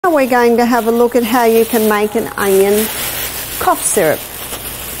now we're going to have a look at how you can make an onion cough syrup.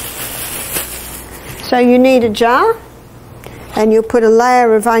 So you need a jar, and you'll put a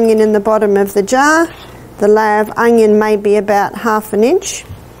layer of onion in the bottom of the jar. The layer of onion may be about 1/2 inch.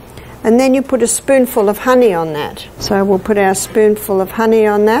 And then you put a spoonful of honey on that. So we'll put our spoonful of honey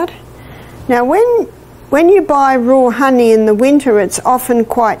on that. Now when you buy raw honey in the winter, it's often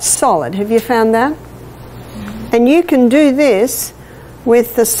quite solid. Have you found that? And you can do this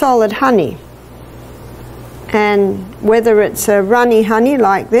with the solid honey. And whether it's a runny honey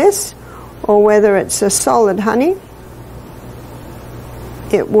like this, or whether it's a solid honey,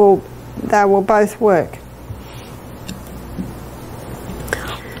 they will both work.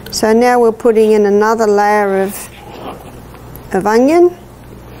 So now we're putting in another layer of onion,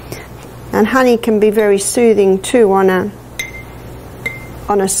 and honey can be very soothing too on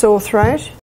a sore throat.